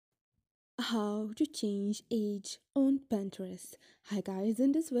How to change age on Pinterest. Hi guys,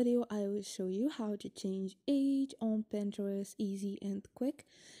 in this video I will show you how to change age on Pinterest easy and quick.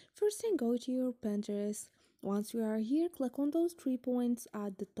 First thing, go to your Pinterest. Once you are here, click on those 3 points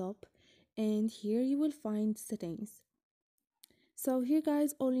at the top and here you will find settings. So here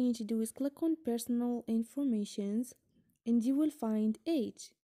guys, all you need to do is click on personal informations and you will find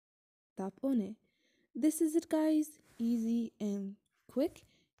age. Tap on it. This is it guys, easy and quick.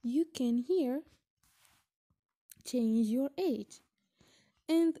 You can here change your age,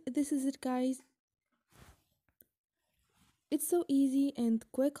 and this is it guys. It's so easy and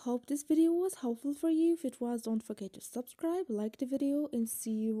quick. Hope this video was helpful for you. If it was, don't forget to subscribe, like the video, and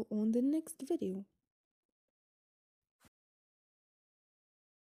see you on the next video.